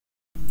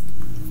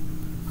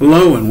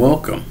Hello and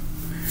welcome.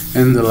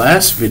 In the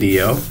last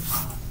video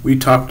we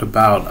talked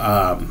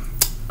about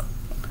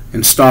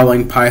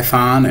installing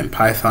Python and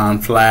Python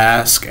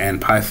Flask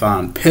and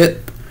Python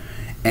pip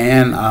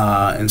and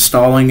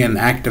installing and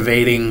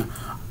activating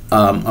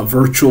a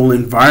virtual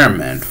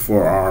environment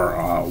for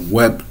our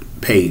web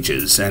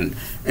pages and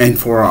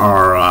for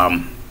our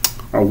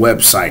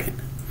website.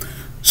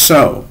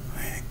 So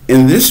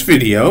in this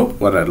video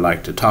what I'd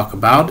like to talk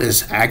about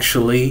is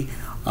actually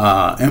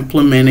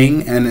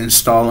implementing and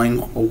installing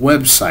a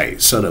website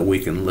so that we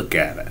can look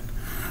at it.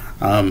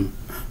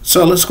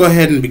 So let's go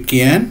ahead and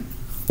begin.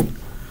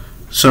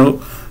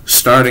 So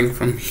starting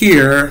from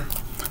here,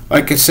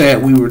 like I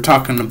said, we were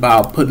talking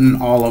about putting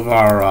all of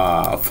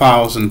our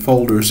files and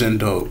folders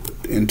into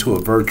a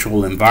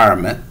virtual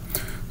environment.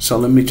 So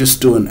let me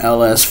just do an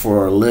ls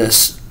for a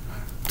list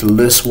to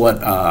list what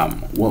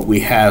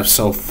we have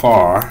so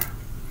far.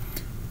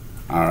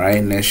 All right,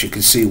 and as you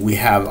can see, we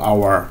have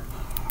our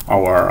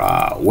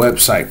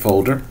website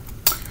folder.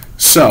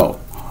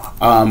 So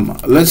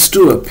let's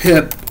do a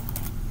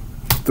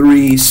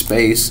pip3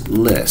 space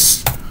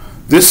list.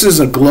 This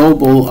is a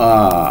global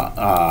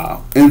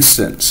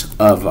instance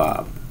of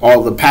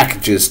all the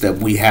packages that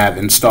we have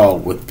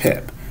installed with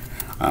pip.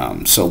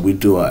 So we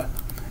do a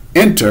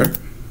enter,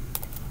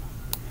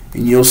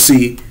 and you'll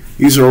see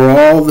these are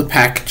all the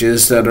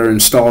packages that are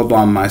installed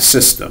on my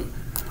system.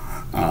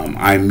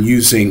 I'm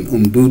using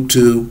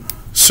Ubuntu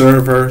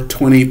Server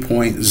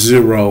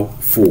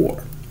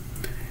 20.04.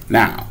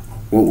 Now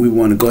what we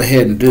want to go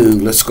ahead and do,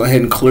 let's go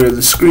ahead and clear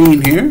the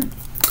screen here,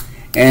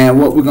 and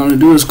what we're going to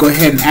do is go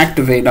ahead and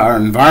activate our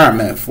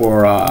environment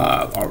for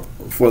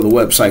the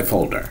website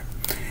folder.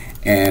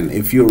 And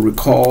if you'll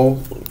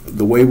recall,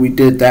 the way we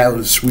did that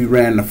was we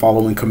ran the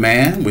following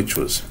command, which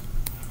was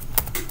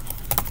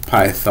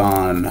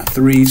Python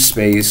 3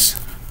 space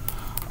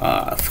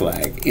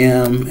flag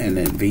m and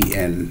then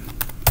vnv,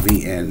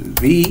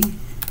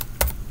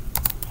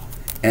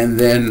 and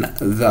then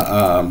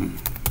the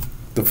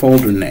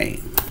folder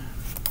name.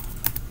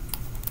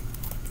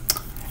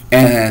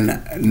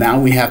 And now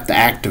we have to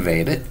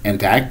activate it, and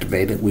to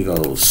activate it we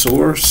go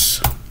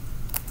source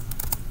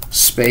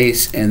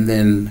space and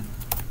then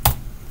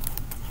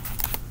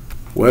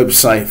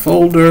website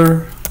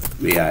folder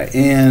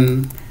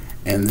vin,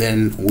 and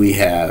then we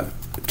have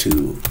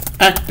to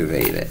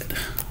activate it.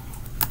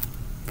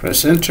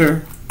 Press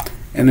enter,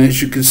 and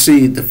as you can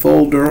see, the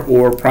folder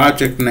or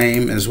project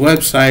name is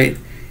website.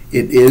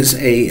 It is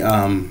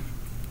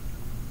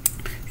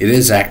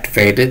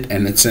activated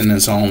and it's in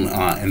its own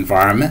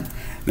environment.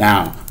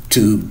 Now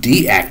to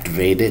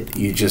deactivate it,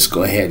 you just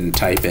go ahead and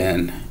type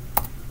in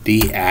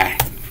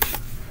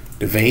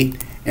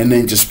deactivate and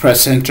then just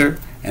press enter,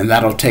 and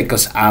that'll take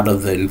us out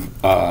of the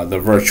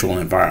virtual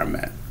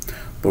environment.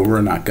 But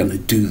we're not going to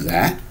do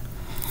that.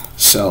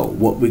 So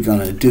what we're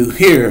going to do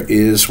here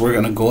is we're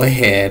going to go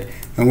ahead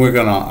and we're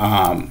going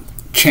to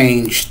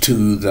change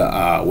to the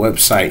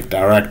website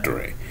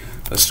directory.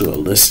 Let's do a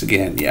list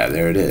again. Yeah,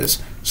 there it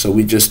is. So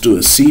we just do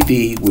a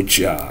CD, which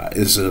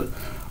is a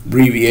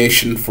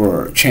abbreviation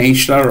for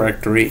change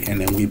directory,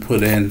 and then we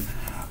put in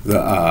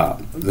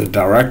the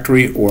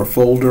directory or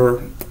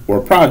folder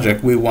or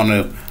project we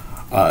want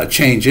to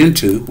change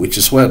into, which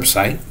is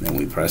website. Then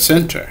we press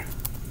enter.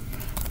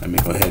 Let me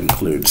go ahead and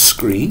clear the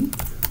screen.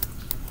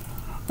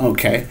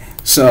 Okay,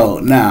 so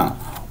now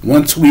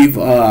once we've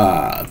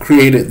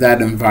created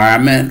that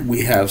environment,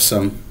 we have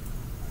some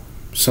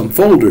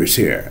folders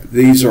here.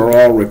 These are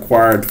all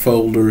required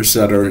folders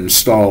that are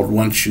installed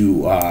once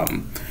you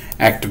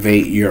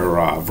activate your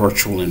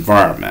virtual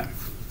environment.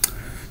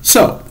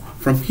 So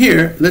from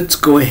here, let's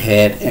go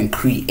ahead and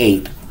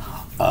create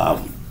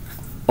a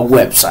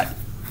website.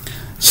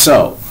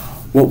 So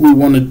what we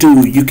want to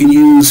do, you can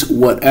use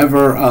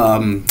whatever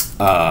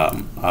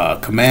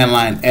command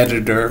line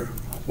editor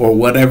or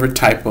whatever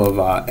type of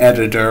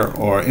editor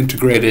or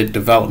integrated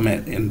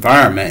development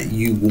environment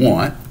you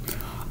want.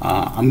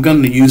 I'm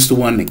going to use the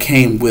one that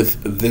came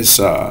with this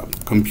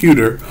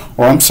computer,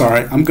 or I'm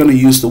sorry, I'm going to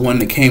use the one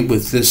that came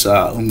with this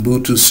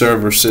Ubuntu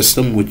server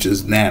system, which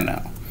is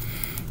Nano.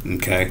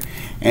 Okay,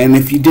 and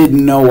if you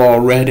didn't know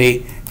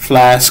already,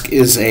 Flask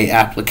is a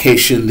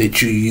application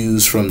that you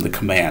use from the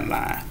command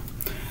line.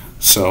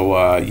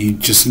 So you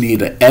just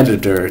need an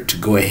editor to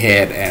go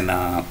ahead and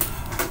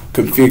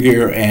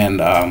configure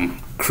and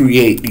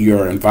create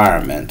your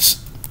environments.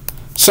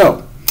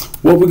 So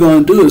what we're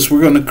going to do is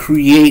we're going to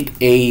create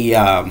a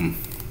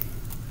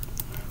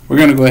we're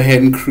going to go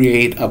ahead and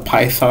create a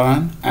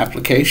Python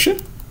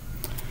application.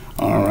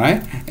 All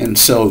right, and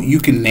so you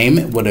can name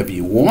it whatever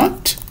you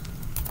want,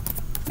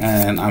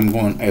 and I'm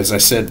going, as I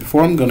said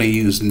before, I'm going to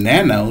use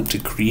Nano to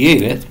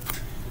create it,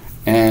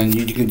 and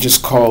you can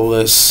just call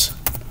this,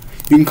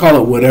 you can call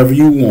it whatever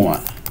you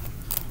want,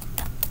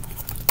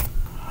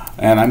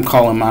 and I'm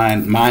calling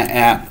mine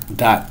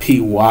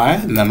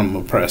myapp.py, and then I'm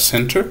going to press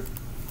enter.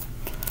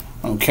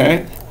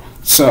 Okay,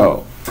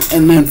 so,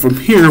 and then from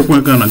here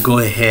we're going to go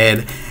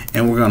ahead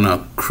and we're going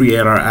to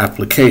create our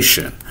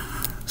application.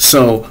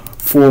 So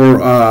for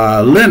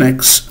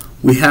Linux,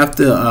 we have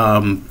to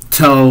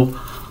tell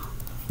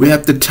we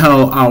have to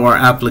tell our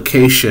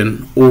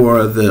application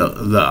or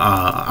the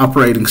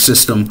operating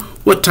system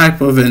what type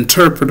of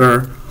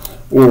interpreter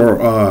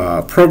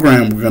or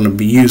program we're going to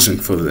be using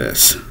for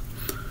this.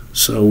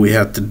 So we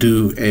have to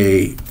do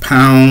a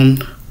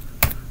pound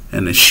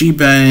and a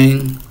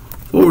shebang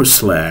 /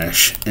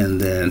 and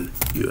then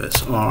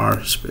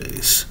USR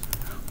space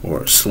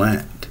or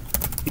slant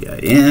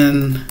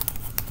bin.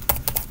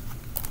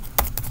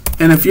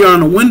 And if you're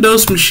on a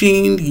Windows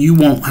machine, you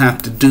won't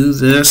have to do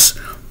this,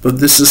 but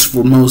this is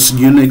for most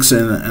Unix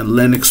and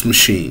Linux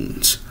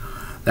machines.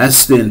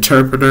 That's the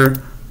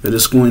interpreter that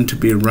is going to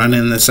be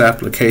running this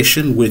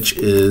application, which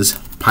is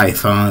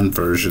Python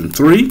version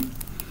 3.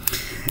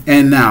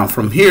 And now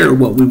from here,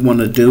 what we want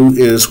to do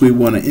is we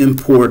want to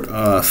import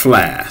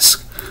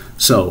Flask.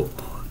 So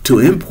to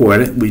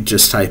import it, we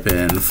just type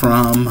in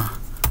from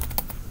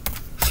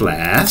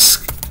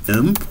Flask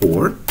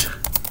import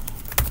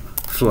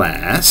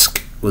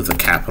Flask with a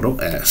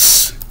capital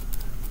S.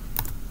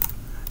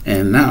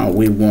 And now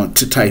we want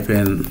to type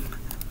in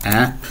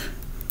app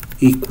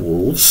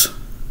equals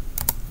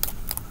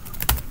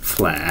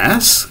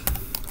Flask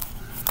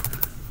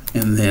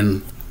and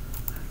then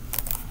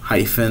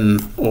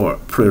hyphen or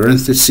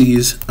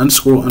parentheses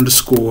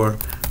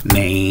 __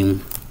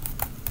 name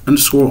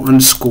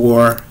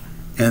 __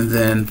 and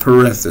then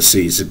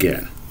parentheses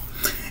again.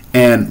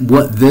 And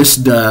what this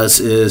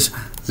does is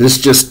this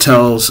just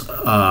tells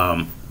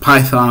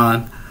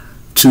Python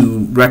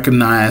to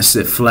recognize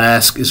that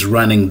Flask is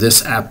running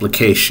this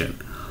application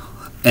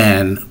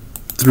and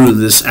through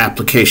this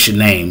application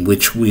name,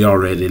 which we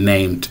already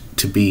named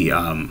to be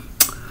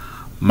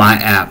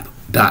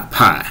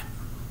myapp.py.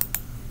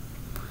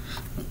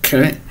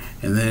 Okay,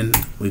 and then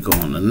we go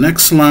on the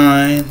next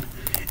line,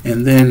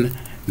 and then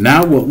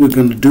now what we're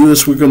going to do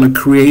is we're going to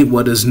create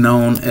what is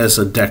known as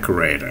a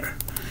decorator,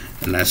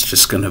 and that's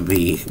just going to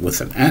be with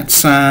an @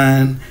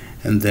 sign,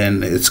 and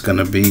then it's going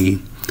to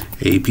be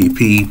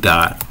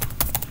app.route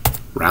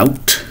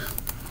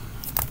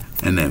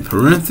and then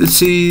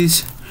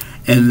parentheses,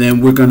 and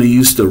then we're going to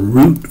use the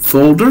root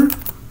folder,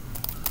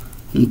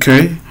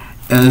 okay,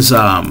 as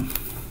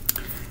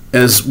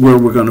where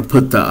we're going to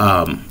put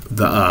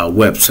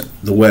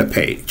the web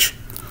page,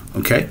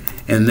 okay.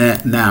 And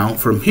that now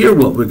from here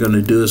what we're going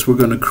to do is we're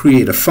going to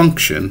create a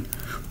function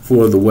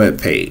for the web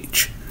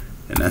page,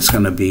 and that's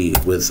going to be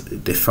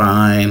with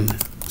define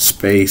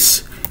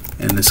space,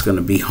 and it's going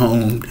to be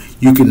home.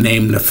 You can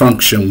name the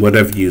function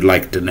whatever you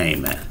like to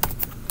name it.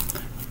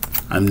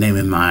 I'm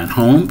naming mine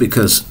home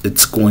because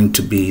it's going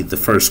to be the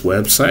first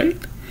website.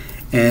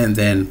 And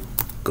then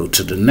go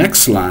to the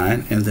next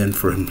line, and then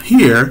from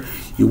here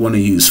you want to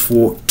use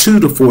 2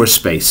 to 4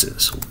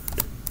 spaces.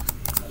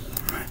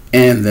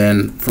 And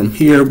then from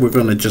here we're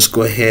going to just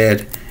go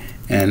ahead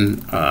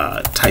and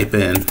type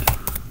in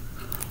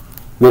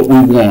what we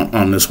want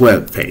on this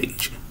web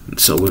page. And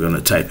so we're going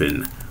to type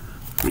in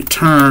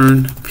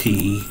return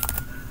p,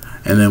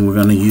 and then we're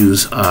going to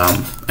use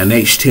an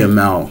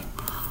HTML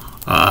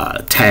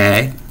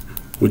tag,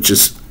 which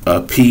is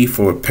p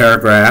for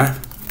paragraph,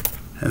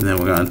 and then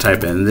we're going to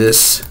type in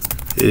this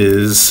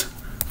is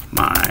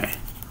my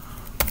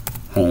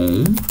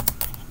home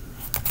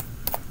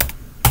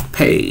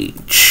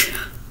page,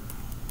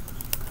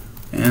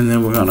 and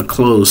then we're going to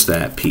close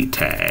that p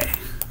tag.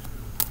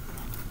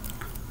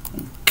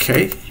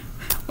 Okay.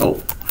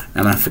 Oh,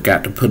 and I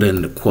forgot to put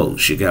in the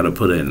quotes. You got to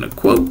put in the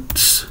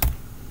quotes,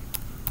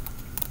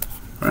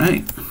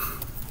 right?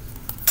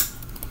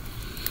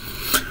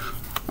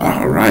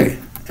 All right,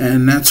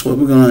 and that's what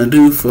we're going to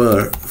do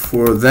for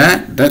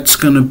that. That's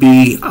going to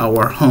be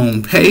our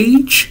home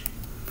page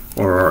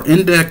or our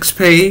index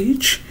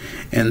page,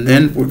 and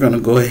then we're going to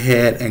go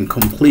ahead and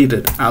complete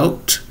it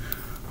out.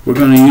 We're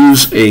going to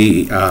use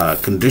a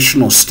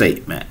conditional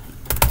statement.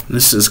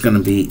 This is going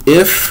to be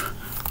if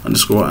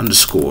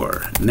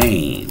 __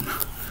 name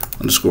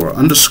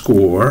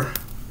 __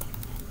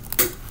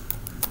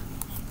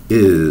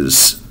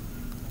 is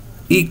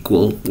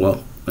equal,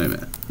 well, wait a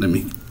minute, let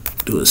me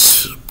do a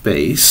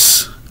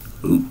space,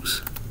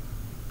 oops,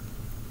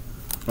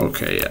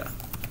 okay, yeah,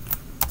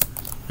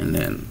 and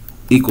then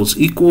equals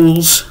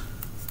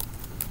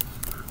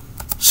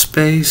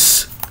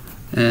space,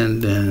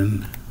 and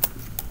then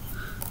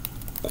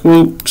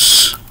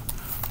quotes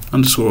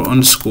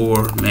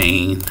 __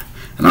 main.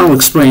 And I'll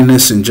explain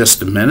this in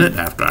just a minute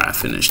after I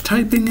finish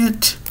typing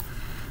it.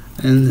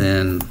 And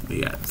then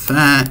we got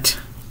that.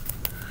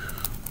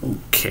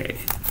 Okay.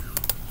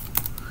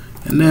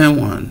 And then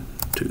 1,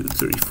 2,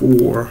 3,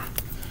 4.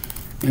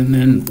 And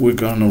then we're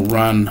going to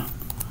run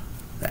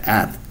the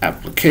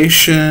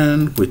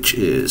application, which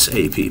is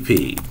app.run.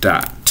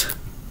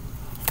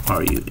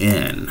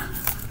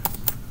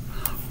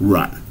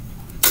 Run.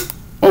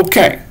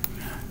 Okay.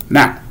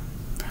 Now,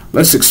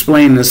 let's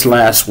explain this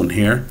last one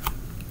here.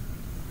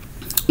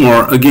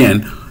 Or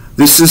again,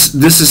 this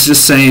is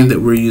just saying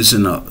that we're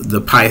using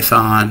the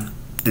Python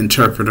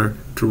interpreter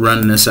to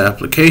run this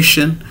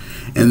application,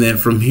 and then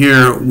from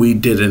here we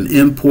did an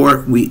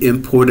import. We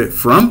imported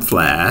from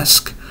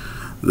Flask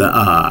the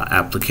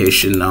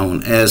application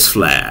known as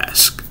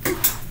Flask.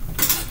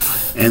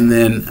 And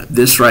then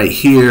this right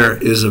here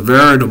is a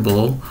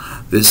variable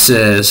that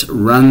says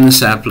run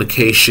this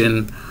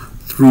application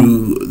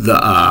through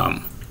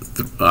the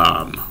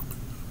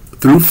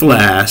through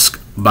Flask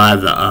by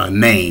the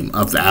name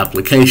of the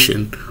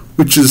application,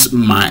 which is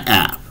my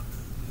app.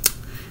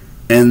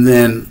 And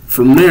then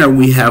from there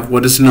we have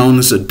what is known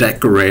as a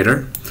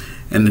decorator,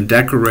 and the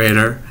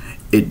decorator,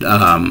 it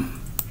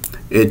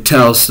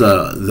tells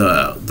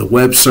the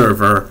web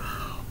server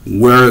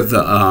where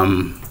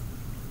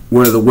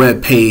the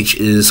web page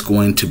is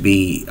going to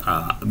be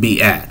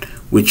at,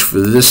 which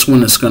for this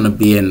one is going to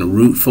be in the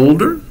root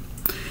folder.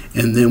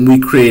 And then we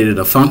created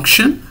a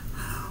function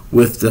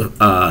with the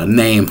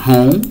name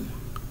home,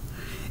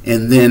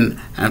 and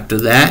then after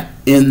that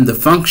in the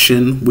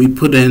function we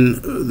put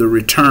in the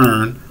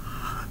return,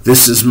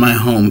 this is my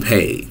home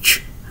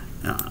page.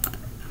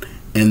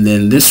 And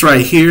then this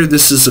right here,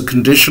 this is a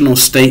conditional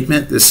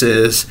statement that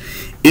says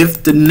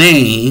if the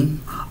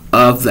name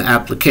of the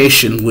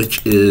application,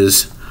 which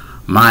is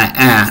my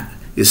app,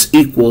 is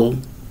equal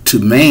to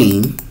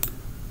main,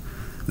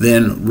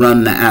 then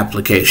run the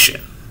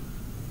application.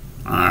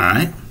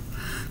 Alright,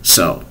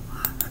 so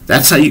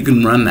that's how you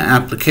can run the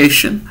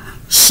application.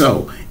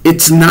 So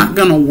it's not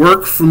going to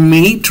work for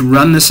me to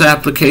run this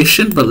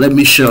application, but let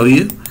me show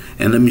you,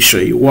 and let me show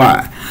you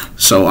why.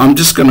 So I'm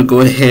just going to go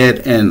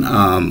ahead and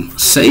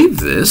save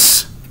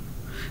this,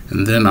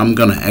 and then I'm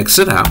going to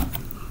exit out.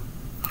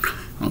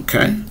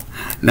 Okay,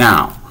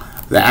 now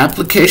the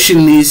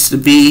application needs to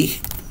be,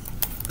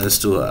 let's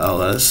do a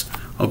ls.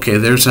 Okay,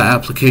 there's an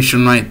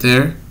application right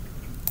there.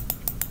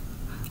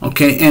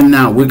 Okay, and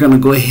now we're going to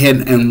go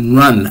ahead and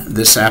run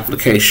this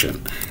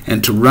application.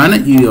 And to run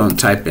it, you're going to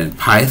type in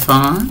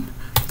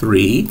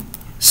Python3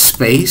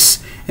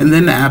 space and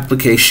then the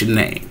application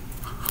name.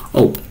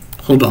 Oh,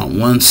 hold on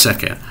one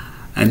second.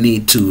 I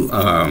need to,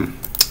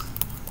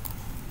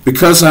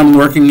 because I'm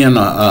working in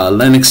a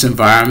Linux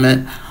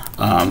environment,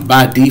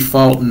 by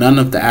default, none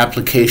of the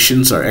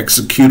applications are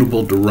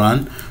executable to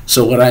run.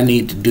 So what I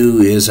need to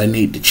do is I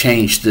need to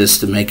change this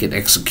to make it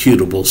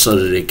executable so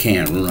that it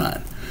can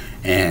run.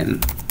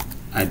 And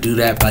I do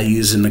that by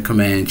using the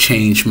command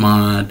change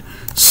mod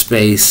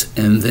space,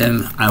 and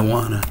then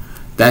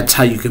that's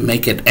how you can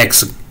make it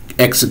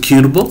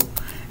executable,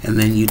 and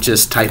then you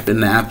just type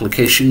in the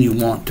application you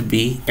want to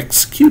be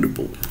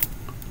executable.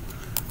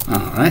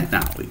 Alright,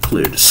 now we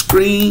clear the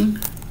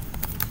screen,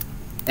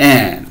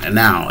 and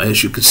now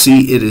as you can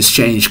see it has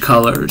changed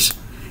colors,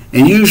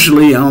 and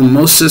usually on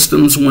most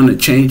systems when it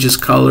changes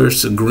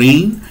colors to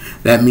green,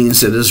 that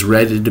means it is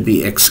ready to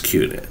be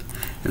executed.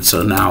 And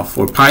so now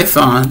for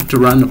Python, to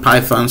run the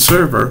Python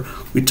server,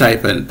 we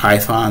type in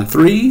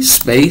Python3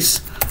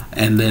 space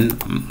and then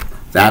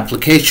the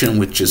application,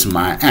 which is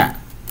my app,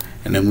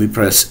 and then we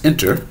press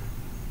enter.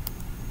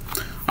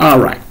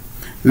 Alright,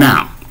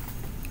 now,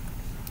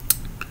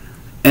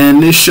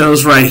 and this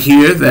shows right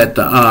here that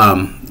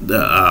the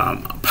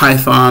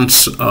Python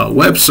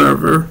web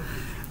server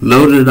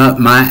loaded up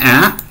my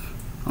app.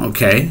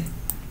 Okay,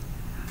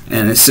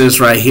 and it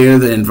says right here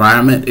the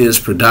environment is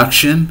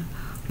production,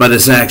 but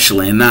it's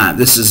actually not.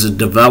 This is a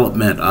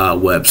development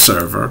web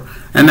server,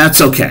 and that's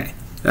okay.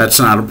 That's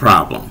not a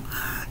problem.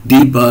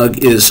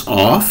 Debug is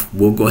off.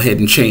 We'll go ahead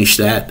and change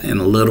that in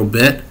a little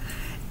bit.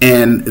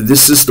 And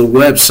this is the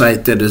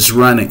website that is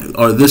running,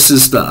 or this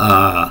is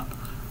the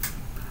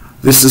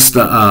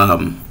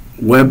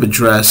web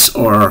address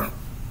or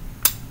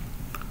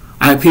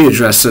IP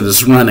address that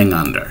is running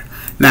under.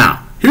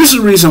 Now, here's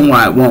the reason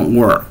why it won't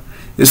work.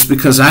 It's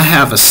because I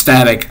have a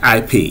static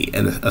IP,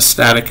 and a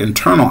static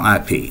internal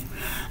IP.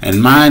 And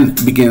mine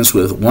begins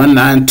with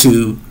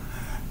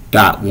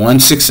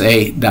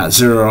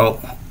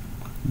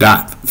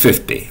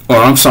 192.168.0.50, or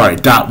I'm sorry,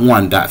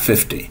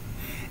 .1.50,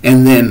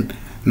 and then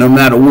no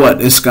matter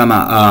what, it's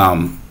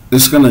gonna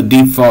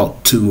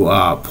default to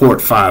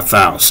port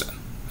 5000.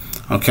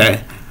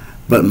 Okay,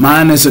 but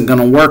mine isn't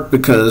gonna work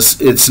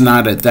because it's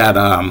not at that.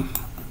 I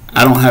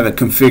don't have it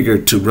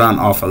configured to run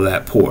off of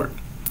that port,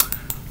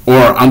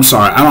 or I'm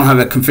sorry, I don't have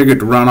it configured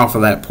to run off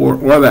of that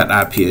port or that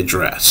IP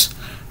address.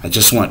 I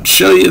just want to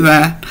show you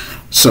that.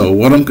 So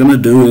what I'm going to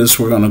do is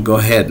we're going to go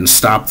ahead and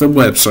stop the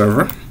web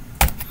server,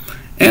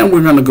 and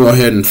we're going to go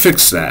ahead and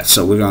fix that.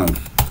 So we're going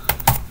to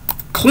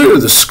clear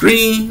the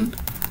screen,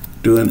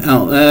 do an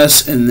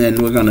ls, and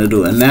then we're going to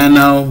do a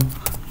nano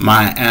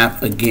my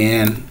app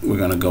again. We're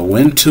going to go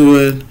into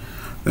it,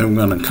 then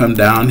we're going to come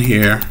down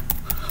here.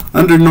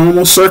 Under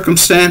normal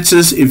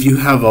circumstances, if you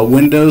have a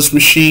Windows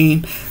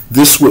machine,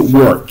 this would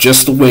work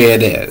just the way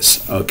it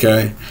is,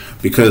 okay?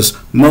 Because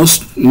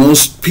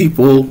most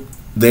people,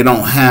 they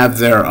don't have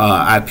their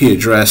IP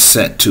address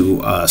set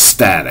to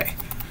static.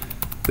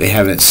 They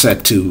have it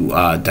set to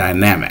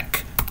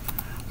dynamic.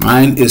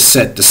 Mine is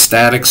set to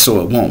static,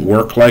 so it won't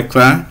work like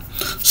that.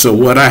 So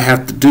what I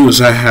have to do is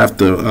I have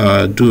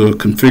to do a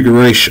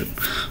configuration.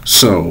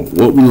 So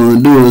what we're going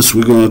to do is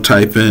we're going to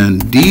type in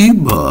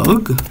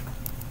debug,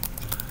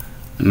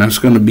 and that's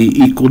going to be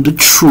equal to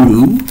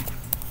true.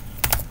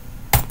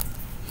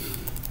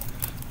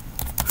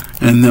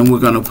 And then we're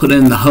going to put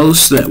in the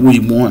host that we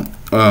want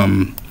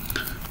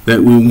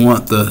that we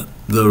want the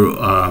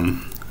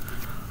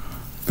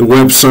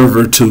web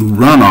server to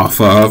run off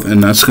of,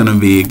 and that's going to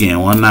be again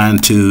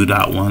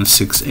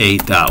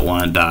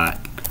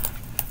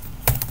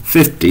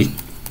 192.168.1.50.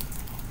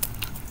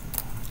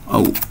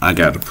 Oh, I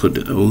got to put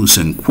those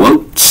in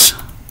quotes.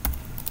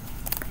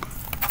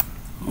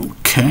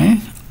 Okay,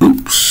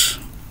 oops.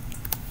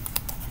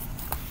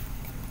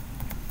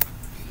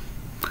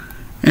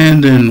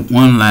 And then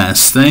one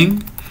last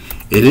thing,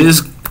 it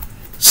is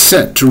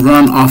set to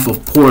run off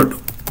of port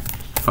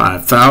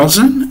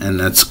 5000, and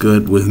that's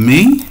good with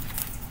me.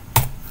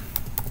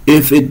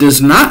 If it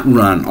does not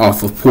run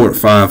off of port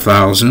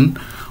 5000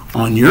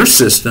 on your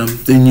system,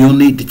 then you'll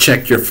need to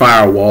check your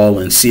firewall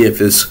and see if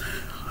it's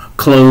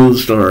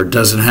closed or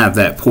doesn't have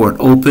that port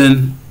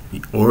open,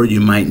 or you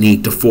might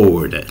need to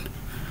forward it.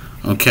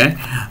 Okay,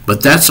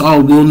 but that's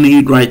all we'll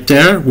need right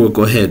there. We'll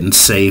go ahead and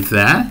save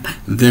that.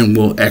 Then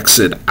we'll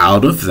exit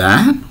out of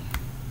that.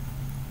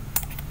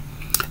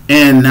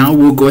 And now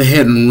we'll go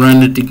ahead and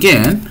run it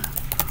again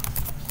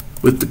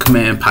with the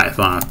command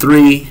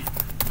python3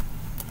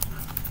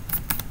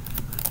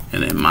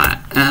 and in my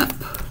app,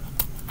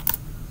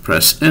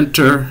 press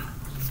enter.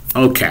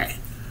 Okay,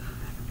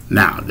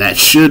 now that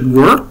should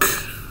work,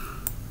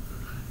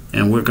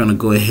 and we're going to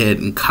go ahead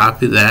and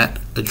copy that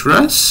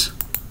address,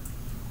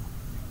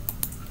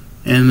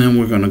 and then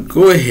we're going to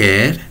go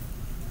ahead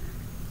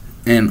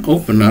and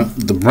open up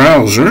the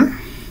browser,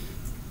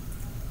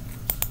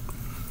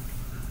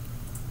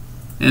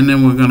 and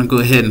then we're going to go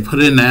ahead and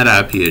put in that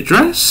IP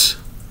address,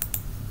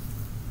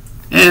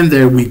 and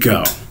there we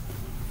go.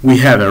 We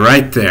have it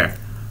right there.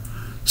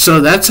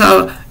 So that's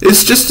how,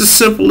 it's just as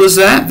simple as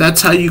that.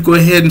 That's how you go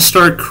ahead and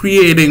start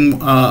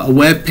creating a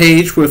web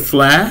page with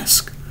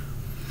Flask.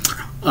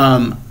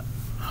 I'll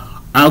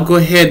go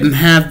ahead and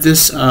have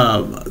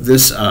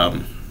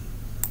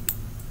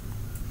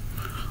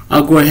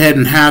I'll go ahead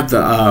and have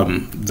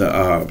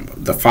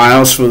the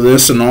files for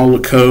this and all the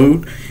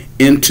code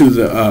into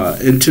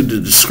the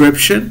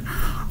description.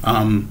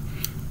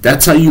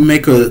 That's how you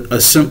make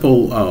a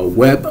simple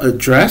web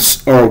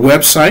address or a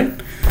website.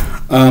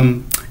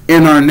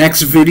 In our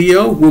next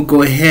video, we'll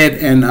go ahead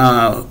and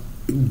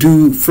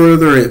do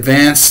further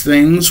advanced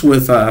things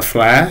with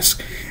Flask,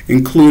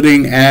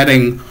 including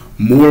adding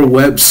more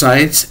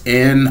websites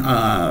and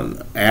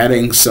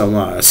adding some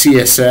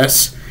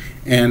CSS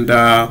and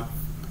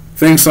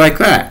things like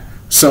that.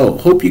 So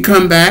hope you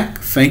come back.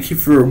 Thank you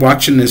for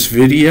watching this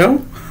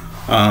video.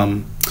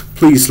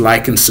 Please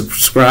like and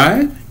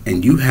subscribe,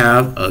 and you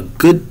have a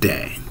good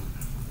day.